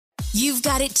You've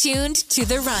got it tuned to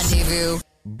The Rendezvous.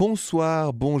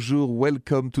 Bonsoir, bonjour,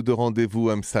 welcome to The Rendezvous.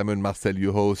 I'm Simon Marcel,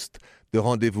 your host. The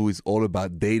Rendezvous is all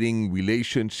about dating,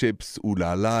 relationships, ooh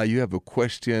la la. You have a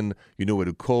question, you know where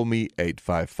to call me,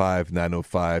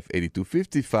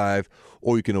 855-905-8255,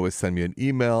 or you can always send me an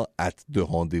email at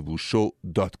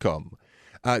therendezvousshow.com.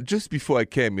 Just before I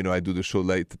came, I do the show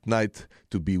late at night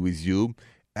to be with you.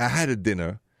 I had a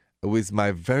dinner with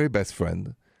my very best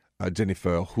friend,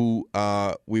 Jennifer, who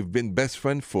we've been best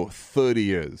friends for 30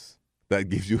 years. That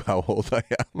gives you how old I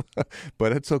am,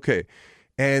 but it's okay.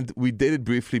 And we dated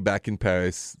briefly back in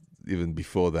Paris, even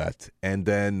before that. And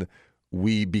then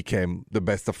we became the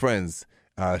best of friends.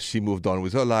 She moved on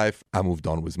with her life. I moved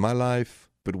on with my life.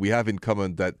 But we have in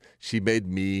common that she made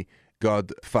me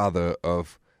godfather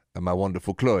of my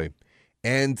wonderful Chloe.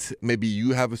 And maybe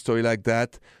you have a story like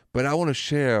that. But I want to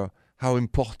share how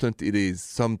important it is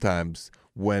sometimes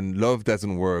when love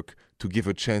doesn't work to give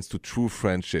a chance to true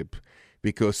friendship.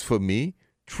 Because for me,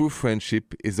 true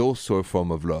friendship is also a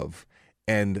form of love.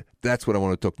 And that's what I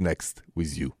want to talk next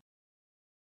with you.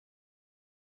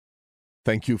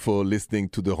 Thank you for listening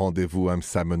to The Rendezvous. I'm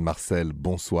Simon Marcel.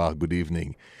 Bonsoir, good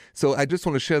evening. So I just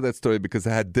want to share that story because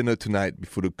I had dinner tonight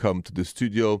before to come to the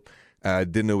studio.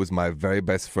 Dinner with my very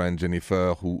best friend,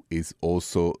 Jennifer, who is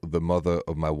also the mother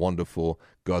of my wonderful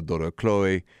goddaughter,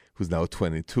 Chloe, who's now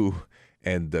 22.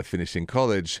 And finishing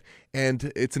college.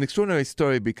 And it's an extraordinary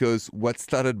story because what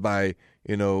started by,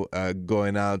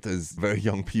 going out as very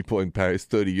young people in Paris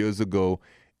 30 years ago,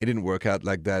 it didn't work out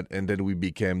like that. And then we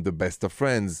became the best of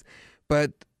friends.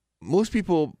 But most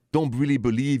people don't really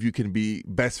believe you can be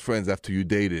best friends after you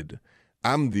dated.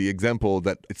 I'm the example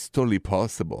that it's totally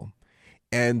possible.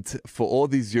 And for all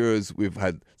these years, we've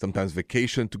had sometimes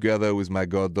vacation together with my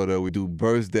goddaughter. We do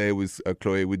birthday with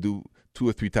Chloe. We do 2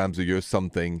 or 3 times a year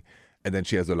something. And then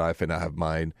she has her life and I have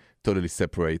mine, totally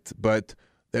separate. But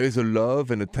there is a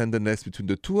love and a tenderness between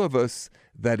the two of us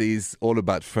that is all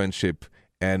about friendship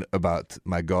and about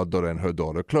my goddaughter and her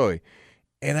daughter, Chloe.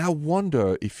 And I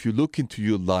wonder, if you look into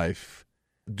your life,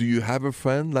 do you have a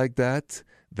friend like that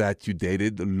you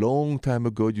dated a long time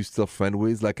ago, you're still friend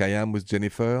with, like I am with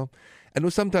Jennifer? I know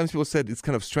sometimes people said it's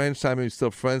kind of strange, Simon, you're still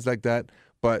friends like that,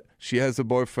 but she has a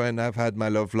boyfriend, I've had my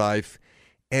love life.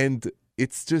 And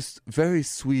it's just very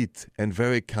sweet and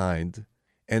very kind.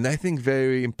 And I think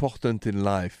very important in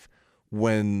life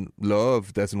when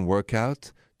love doesn't work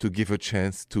out to give a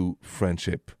chance to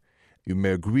friendship. You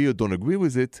may agree or don't agree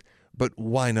with it, but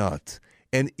why not?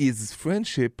 And is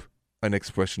friendship an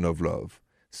expression of love?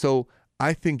 So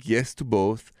I think yes to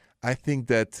both. I think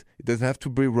that it doesn't have to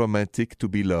be romantic to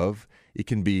be love. It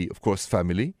can be, of course,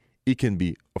 family. It can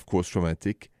be, of course,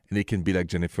 romantic. And it can be like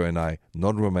Jennifer and I,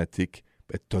 non-romantic,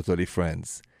 but totally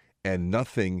friends. And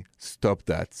nothing stopped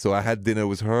that. So I had dinner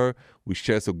with her. We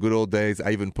shared some good old days.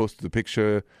 I even posted a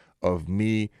picture of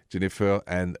me, Jennifer,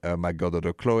 and my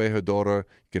goddaughter, Chloe, her daughter.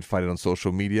 You can find it on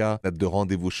social media at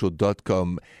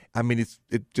therendezvousshow.com. I mean,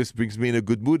 it just brings me in a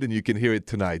good mood, and you can hear it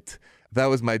tonight. That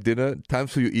was my dinner. Time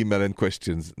for your email and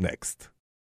questions next.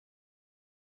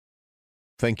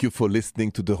 Thank you for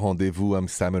listening to The Rendezvous. I'm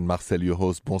Simon Marcel, your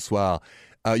host. Bonsoir.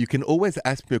 You can always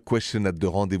ask me a question at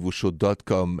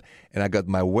therendezvousshow.com. And I got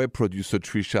my web producer,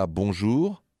 Trisha.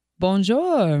 Bonjour.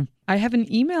 Bonjour. I have an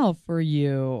email for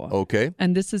you. Okay.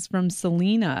 And this is from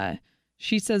Selena.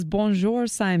 She says, Bonjour,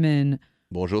 Simon.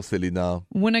 Bonjour, Selena.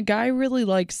 When a guy really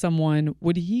likes someone,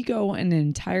 would he go an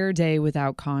entire day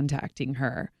without contacting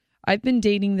her? I've been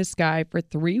dating this guy for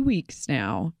 3 weeks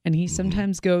now, and he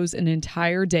sometimes goes an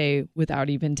entire day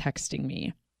without even texting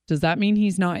me. Does that mean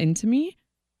he's not into me?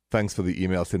 Thanks for the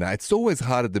email, Selena. It's always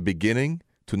hard at the beginning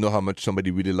to know how much somebody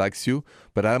really likes you,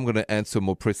 but I'm going to answer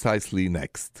more precisely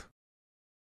next.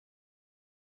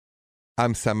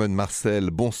 I'm Simon Marcel.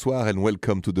 Bonsoir and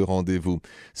welcome to The Rendezvous.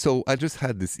 So I just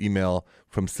had this email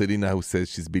from Selena who says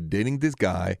she's been dating this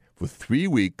guy for 3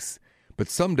 weeks, but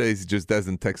some days he just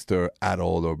doesn't text her at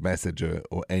all or message her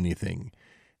or anything.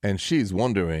 And she's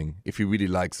wondering if he really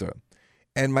likes her.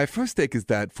 And my first take is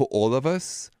that for all of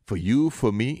us, for you,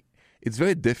 for me, it's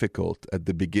very difficult at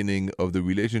the beginning of the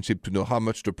relationship to know how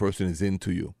much the person is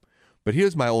into you. But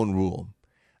here's my own rule.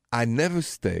 I never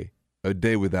stay a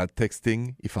day without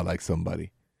texting if I like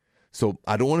somebody. So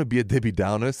I don't want to be a Debbie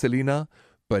Downer, Selena,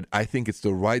 but I think it's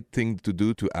the right thing to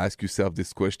do to ask yourself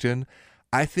this question.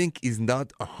 I think he's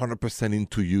not 100%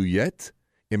 into you yet.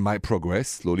 It might progress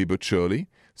slowly but surely,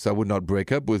 so I would not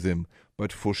break up with him.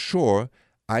 But for sure,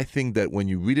 I think that when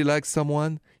you really like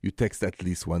someone, you text at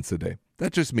least once a day.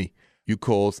 That's just me. Your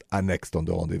calls are next on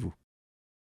The Rendezvous.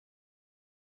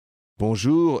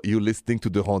 Bonjour, you're listening to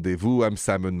The Rendezvous. I'm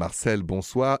Simon Marcel.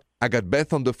 Bonsoir. I got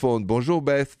Beth on the phone. Bonjour,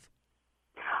 Beth.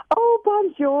 Oh,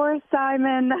 bonjour,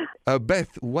 Simon.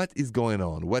 Beth, what is going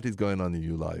on? What is going on in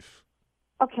your life?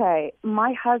 Okay,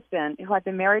 my husband, who I've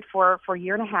been married for a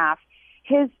year and a half,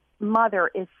 his mother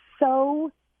is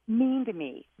so mean to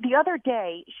me. The other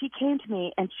day, she came to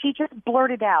me and she just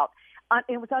blurted out.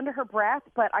 It was under her breath,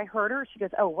 but I heard her. She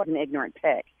goes, "Oh, what an ignorant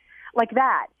pig," like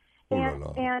that. Ooh la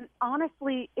la. And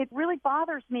honestly, it really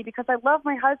bothers me because I love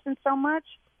my husband so much.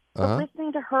 But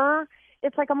listening to her,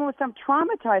 it's like I'm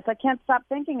traumatized. I can't stop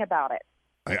thinking about it.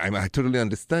 I totally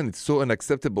understand. It's so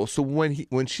unacceptable. So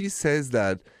when she says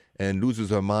that and loses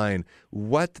her mind,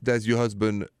 what does your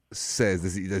husband say?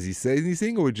 Does he say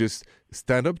anything, or just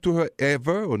stand up to her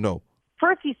ever, or no?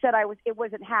 First, he said it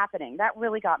wasn't happening. That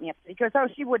really got me upset. He goes, "Oh,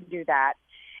 she wouldn't do that."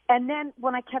 And then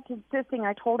when I kept insisting,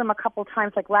 I told him a couple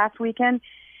times, like last weekend,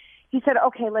 he said,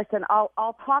 "Okay, listen,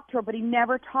 I'll talk to her," but he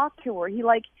never talked to her.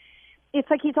 It's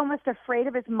like he's almost afraid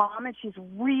of his mom, and she's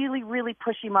really, really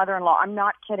pushy mother-in-law. I'm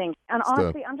not kidding. And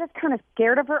honestly, I'm just kind of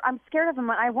scared of her. I'm scared of him.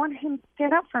 I want him to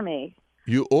stand up for me.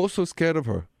 You're also scared of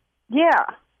her? Yeah.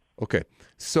 Okay.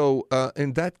 So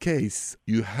in that case,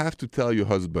 you have to tell your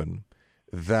husband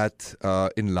that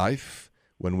in life,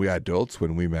 when we're adults,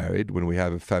 when we're married, when we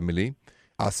have a family,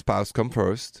 our spouse comes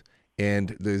first,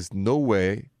 and there's no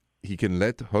way he can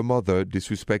let her mother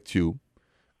disrespect you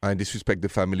and disrespect the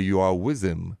family you are with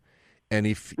him. And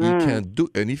if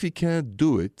he can't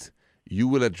do it, you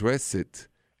will address it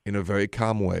in a very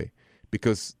calm way,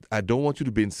 because I don't want you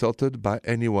to be insulted by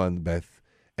anyone, Beth.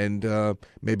 And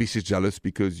maybe she's jealous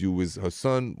because you with her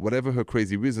son, whatever her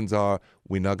crazy reasons are,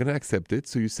 we're not going to accept it.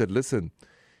 So you said, listen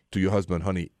to your husband,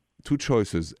 honey, two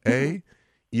choices. A,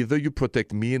 either you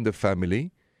protect me and the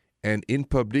family, and in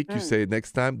public you say,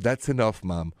 next time, that's enough,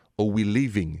 mom, or we're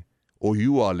leaving, or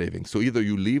you are leaving. So either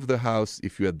you leave the house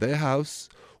if you're at their house,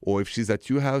 or if she's at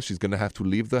your house, she's going to have to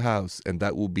leave the house. And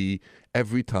that will be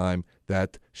every time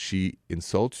that she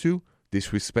insults you,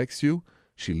 disrespects you,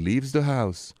 she leaves the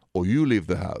house, or you leave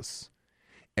the house.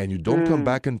 And you don't come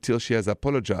back until she has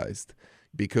apologized.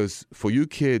 Because for you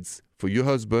kids, for your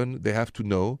husband, they have to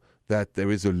know that there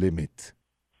is a limit.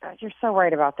 God, you're so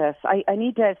right about this. I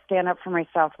need to stand up for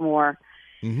myself more.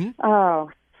 Mm-hmm. Oh,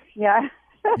 yeah.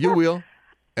 You will.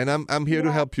 And I'm here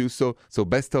to help you. So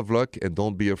best of luck, and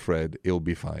don't be afraid. It'll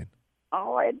be fine.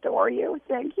 Oh, I adore you.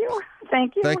 Thank you.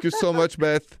 Thank you. Thank you so much,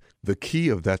 Beth. The key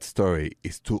of that story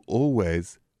is to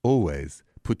always, always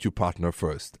put your partner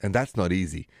first. And that's not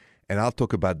easy. And I'll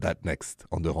talk about that next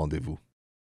on The Rendezvous.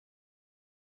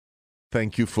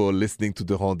 Thank you for listening to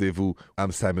The Rendezvous.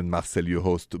 I'm Simon Marcel, your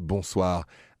host. Bonsoir.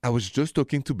 I was just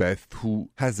talking to Beth, who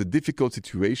has a difficult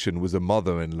situation with a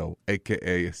mother-in-law,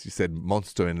 a.k.a., as you said,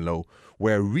 monster-in-law,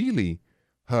 where really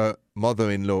her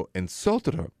mother-in-law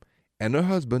insulted her, and her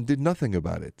husband did nothing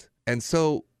about it. And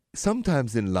so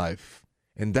sometimes in life,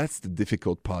 and that's the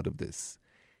difficult part of this,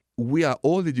 we are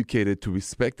all educated to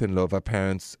respect and love our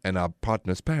parents and our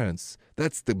partner's parents.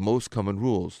 That's the most common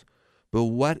rules. But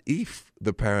what if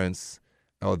the parents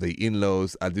or the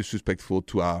in-laws are disrespectful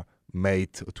to our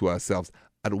mate or to ourselves?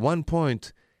 At one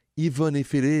point, even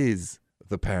if it is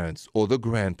the parents or the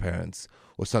grandparents,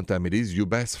 or sometimes it is your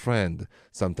best friend,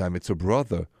 sometimes it's a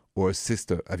brother or a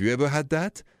sister. Have you ever had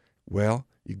that? Well,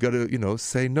 you got to,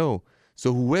 say no.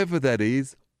 So whoever that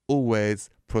is, always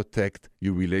protect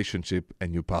your relationship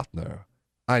and your partner.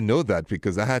 I know that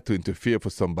because I had to interfere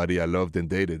for somebody I loved and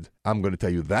dated. I'm going to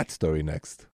tell you that story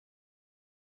next.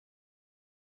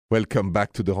 Welcome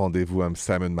back to The Rendezvous. I'm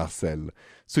Simon Marcel.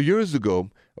 So years ago,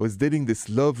 I was dating this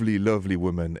lovely, lovely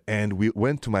woman, and we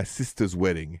went to my sister's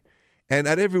wedding. And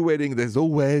at every wedding, there's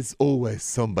always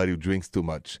somebody who drinks too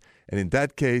much. And in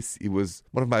that case, it was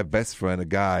one of my best friend, a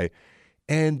guy,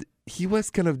 and he was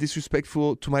kind of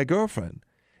disrespectful to my girlfriend.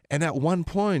 And at one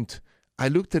point, I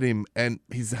looked at him, and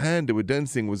his hand, they were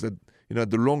dancing, was at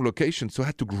the wrong location, so I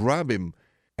had to grab him.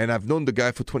 And I've known the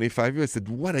guy for 25 years. I said,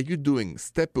 "What are you doing?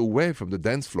 Step away from the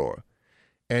dance floor."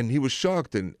 And he was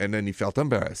shocked, and then he felt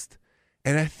embarrassed.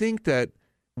 And I think that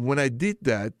when I did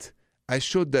that, I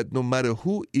showed that no matter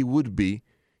who it would be,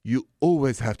 you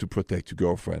always have to protect your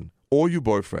girlfriend or your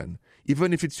boyfriend.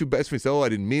 Even if it's your best friend, say, "Oh, I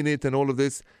didn't mean it," and all of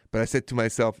this. But I said to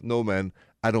myself, "No, man,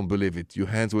 I don't believe it. Your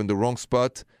hands were in the wrong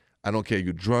spot. I don't care.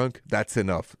 You're drunk. That's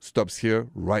enough. Stops here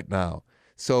right now."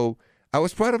 So I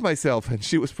was proud of myself, and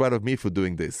she was proud of me for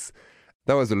doing this.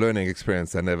 That was a learning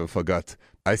experience I never forgot.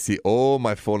 I see all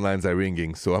my phone lines are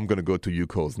ringing, so I'm going to go to you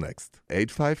calls next.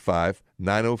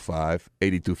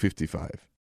 855-905-8255.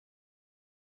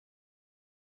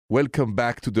 Welcome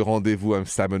back to The Rendezvous. I'm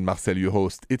Simon Marcel, your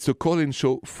host. It's a call-in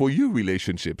show for your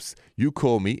relationships. You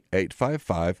call me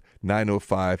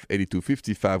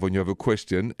 855-905-8255 when you have a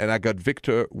question. And I got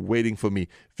Victor waiting for me.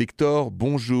 Victor,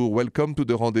 bonjour. Welcome to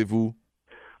The Rendezvous.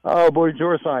 Oh,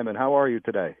 bonjour, Simon. How are you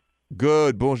today?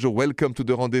 Good. Bonjour. Welcome to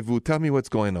The Rendezvous. Tell me what's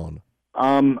going on.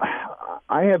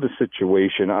 I have a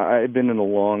situation. I've been in a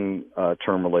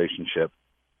long-term relationship.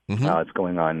 It's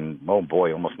going on,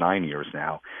 almost 9 years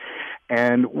now.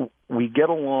 And we get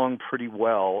along pretty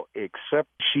well, except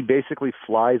she basically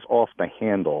flies off the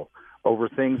handle over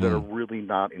things that are really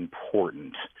not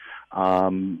important.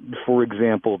 For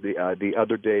example, the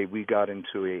other day we got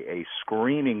into a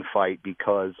screaming fight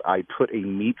because I put a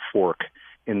meat fork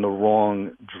in the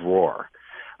wrong drawer.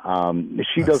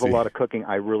 She does a lot of cooking.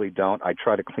 I really don't. I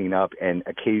try to clean up, and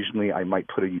occasionally I might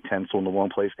put a utensil in the wrong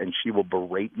place, and she will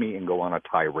berate me and go on a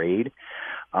tirade.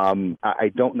 I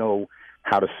don't know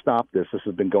how to stop this. This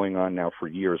has been going on now for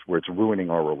years where it's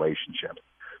ruining our relationship.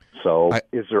 So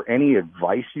is there any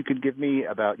advice you could give me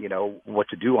about, what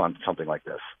to do on something like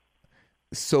this?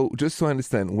 So just so I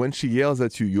understand, when she yells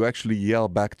at you, you actually yell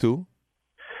back too?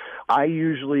 I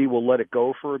usually will let it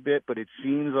go for a bit, but it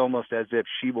seems almost as if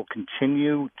she will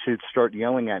continue to start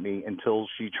yelling at me until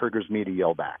she triggers me to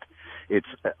yell back. It's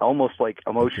almost like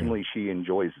emotionally she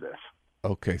enjoys this.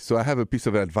 Okay, so I have a piece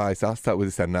of advice. I'll start with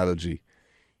this analogy.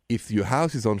 If your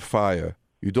house is on fire,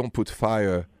 you don't put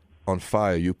fire on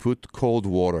fire. You put cold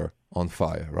water on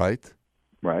fire, right?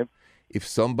 Right. If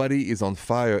somebody is on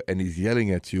fire and is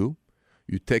yelling at you,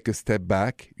 you take a step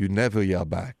back, you never yell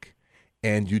back.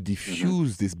 And you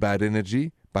diffuse this bad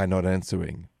energy by not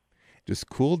answering. Just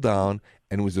cool down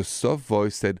and with a soft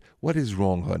voice said, "What is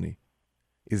wrong, honey?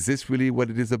 Is this really what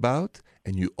it is about?"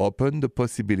 And you open the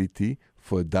possibility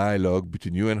for a dialogue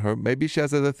between you and her. Maybe she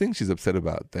has other things she's upset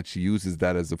about, that she uses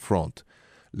that as a front.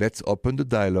 Let's open the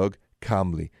dialogue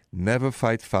calmly. Never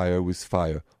fight fire with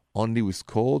fire. Only with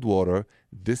cold water,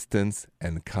 distance,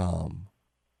 and calm.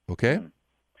 Okay?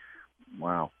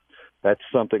 Wow. That's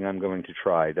something I'm going to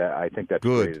try. I think that's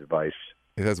great advice.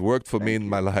 It has worked for me in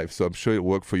my life, so I'm sure it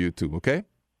worked for you too, okay?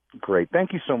 Great.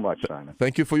 Thank you so much, Simon.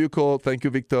 Thank you for your call. Thank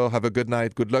you, Victor. Have a good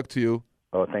night. Good luck to you.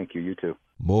 Oh, thank you. You too.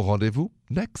 More Rendezvous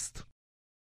next.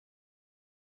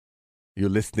 You're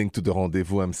listening to The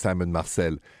Rendezvous. I'm Simon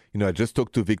Marcel. I just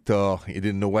talked to Victor. He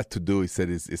didn't know what to do. He said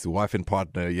his wife and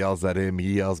partner yells at him.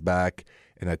 He yells back.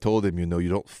 And I told him, you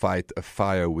don't fight a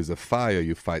fire with a fire.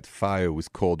 You fight fire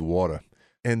with cold water.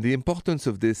 And the importance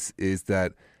of this is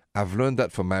that I've learned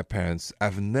that from my parents.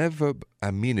 I've never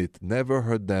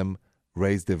heard them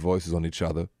raise their voices on each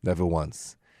other. Never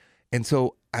once. And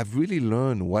so I've really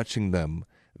learned watching them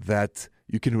that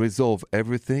you can resolve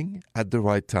everything at the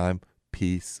right time,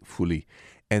 peacefully,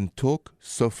 and talk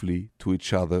softly to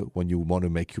each other when you want to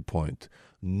make your point.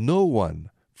 No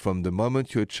one, from the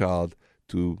moment you're a child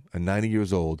to 90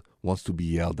 years old, wants to be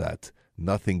yelled at.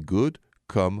 Nothing good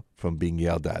come from being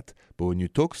yelled at. But when you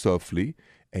talk softly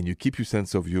and you keep your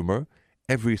sense of humor,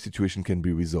 every situation can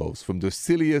be resolved, from the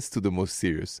silliest to the most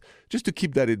serious. Just to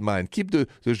keep that in mind. Keep the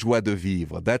joie de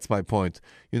vivre. That's my point.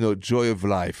 Joy of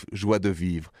life, joie de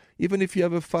vivre. Even if you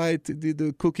have a fight,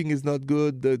 the cooking is not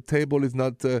good, the table is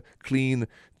not clean,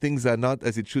 things are not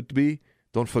as it should be,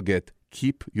 don't forget,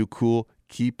 keep your cool,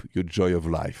 keep your joy of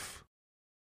life.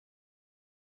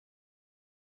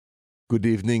 Good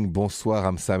evening, bonsoir,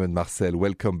 I'm Simon Marcel.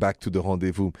 Welcome back to The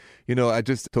Rendezvous. I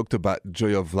just talked about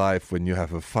joy of life when you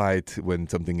have a fight, when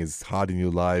something is hard in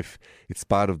your life. It's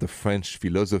part of the French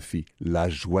philosophy, la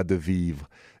joie de vivre,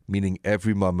 meaning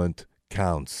every moment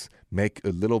counts. Make a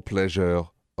little pleasure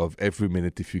of every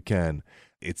minute if you can.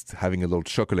 It's having a little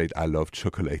chocolate. I love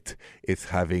chocolate. It's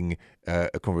having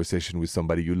a conversation with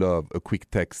somebody you love, a quick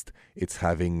text. It's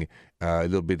having a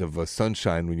little bit of a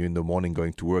sunshine when you're in the morning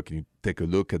going to work and you take a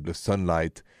look at the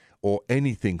sunlight, or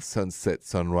anything, sunset,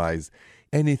 sunrise,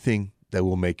 anything that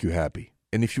will make you happy.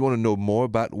 And if you want to know more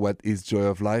about what is joy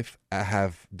of life, I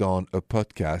have done a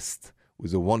podcast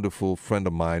with a wonderful friend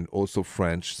of mine, also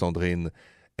French, Sandrine,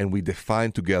 and we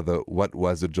defined together what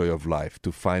was the joy of life.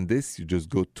 To find this, you just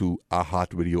go to our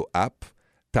iHeartRadio app,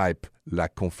 type La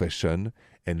Confession,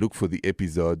 and look for the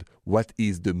episode, What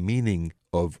is the Meaning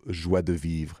of Joie de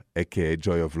Vivre, aka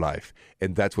Joy of Life.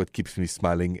 And that's what keeps me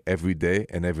smiling every day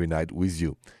and every night with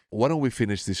you. Why don't we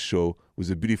finish this show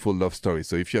with a beautiful love story?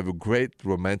 So if you have a great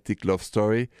romantic love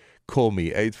story, call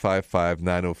me,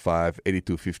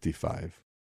 855-905-8255.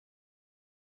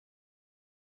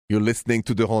 You're listening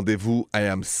to The Rendezvous. I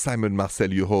am Simon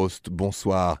Marcel, your host.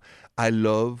 Bonsoir. I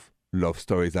love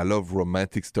stories. I love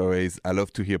romantic stories. I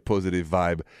love to hear positive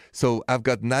vibe. So I've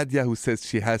got Nadia who says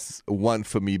she has one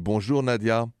for me. Bonjour,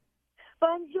 Nadia.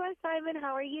 Bonjour, Hello, Simon.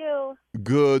 How are you?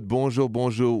 Good. Bonjour,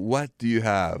 bonjour. What do you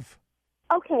have?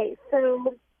 Okay,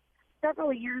 so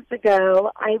several years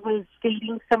ago, I was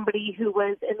dating somebody who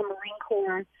was in the Marine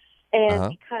Corps, and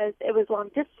because it was long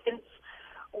distance,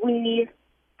 we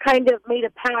kind of made a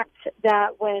pact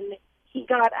that when he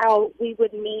got out, we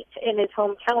would meet in his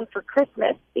hometown for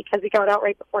Christmas because he got out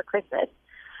right before Christmas.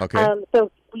 Okay.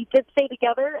 So we did stay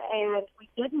together, and we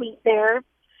did meet there.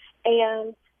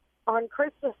 And on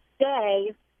Christmas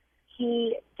Day,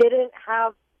 he didn't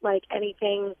have, like,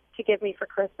 anything to give me for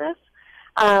Christmas.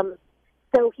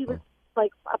 So he was,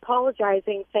 like,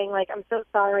 apologizing, saying, like, I'm so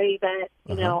sorry that,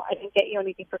 you know, I didn't get you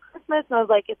anything for Christmas. And I was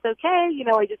like, it's okay. You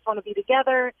know, I just want to be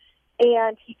together.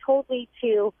 And he told me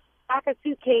to pack a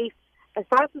suitcase as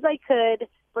fast as I could,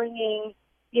 bringing,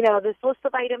 you know, this list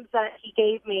of items that he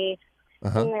gave me.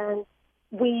 And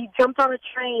we jumped on a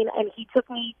train, and he took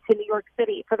me to New York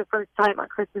City for the first time on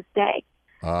Christmas Day.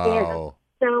 Oh. And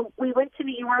so we went to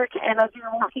New York, and as we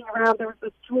were walking around, there was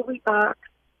this jewelry box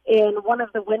in one of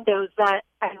the windows that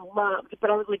I loved, but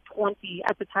I was like 20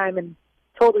 at the time and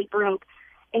totally broke.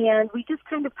 And we just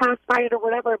kind of passed by it or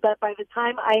whatever, but by the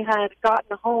time I had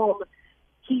gotten home,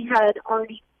 he had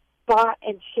already bought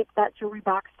and shipped that jewelry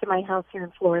box to my house here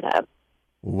in Florida.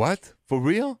 What? For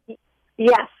real?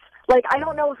 Yes. Like, I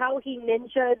don't know how he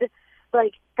ninja'd,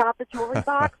 like, got the jewelry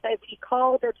box. If he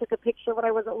called or took a picture when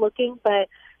I wasn't looking, but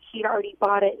he'd already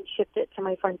bought it and shipped it to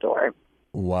my front door.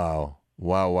 Wow.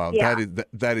 Wow. Yeah.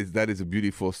 That is a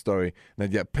beautiful story.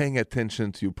 Nadia, paying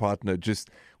attention to your partner, just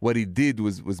what he did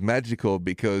was magical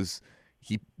because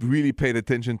he really paid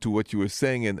attention to what you were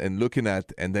saying and looking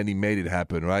at, and then he made it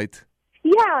happen, right?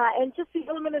 Yeah, and just the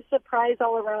element of surprise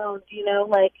all around, you know,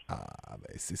 like...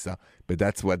 C'est ça. But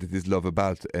that's what it is love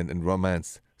about and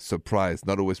romance. Surprise,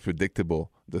 not always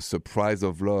predictable. The surprise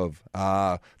of love.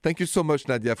 Thank you so much,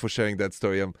 Nadia, for sharing that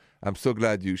story. I'm so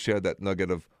glad you shared that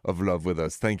nugget of love with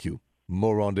us. Thank you.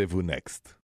 More Rendezvous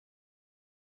next.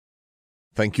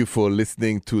 Thank you for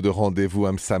listening to The Rendezvous.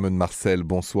 I'm Simon Marcel.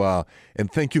 Bonsoir.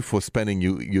 And thank you for spending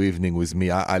your evening with me.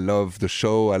 I love the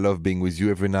show. I love being with you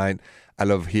every night. I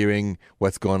love hearing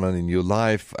what's going on in your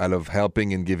life. I love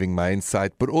helping and giving my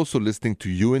insight, but also listening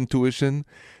to your intuition,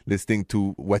 listening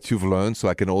to what you've learned so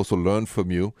I can also learn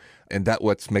from you. And that's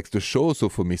what makes the show also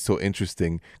for me so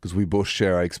interesting because we both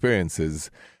share our experiences.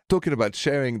 Talking about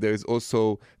sharing, there's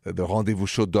also the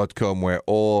rendezvousshow.com where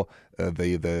all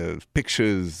the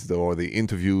pictures or the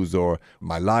interviews or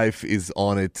my life is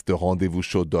on it, the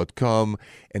rendezvousshow.com.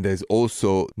 And there's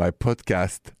also my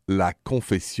podcast, La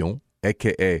Confession,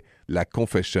 aka La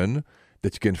Confession,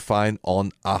 that you can find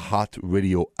on a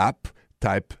iHeartRadio app.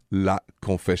 Type La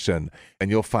Confession, and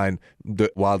you'll find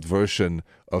the wild version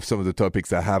of some of the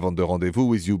topics I have on the Rendezvous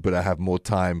with you, but I have more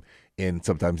time and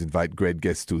sometimes invite great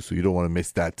guests too, so you don't want to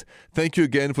miss that. Thank you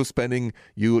again for spending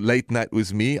your late night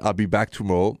with me. I'll be back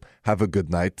tomorrow. Have a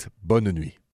good night. Bonne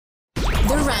nuit.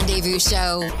 The Rendezvous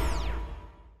Show.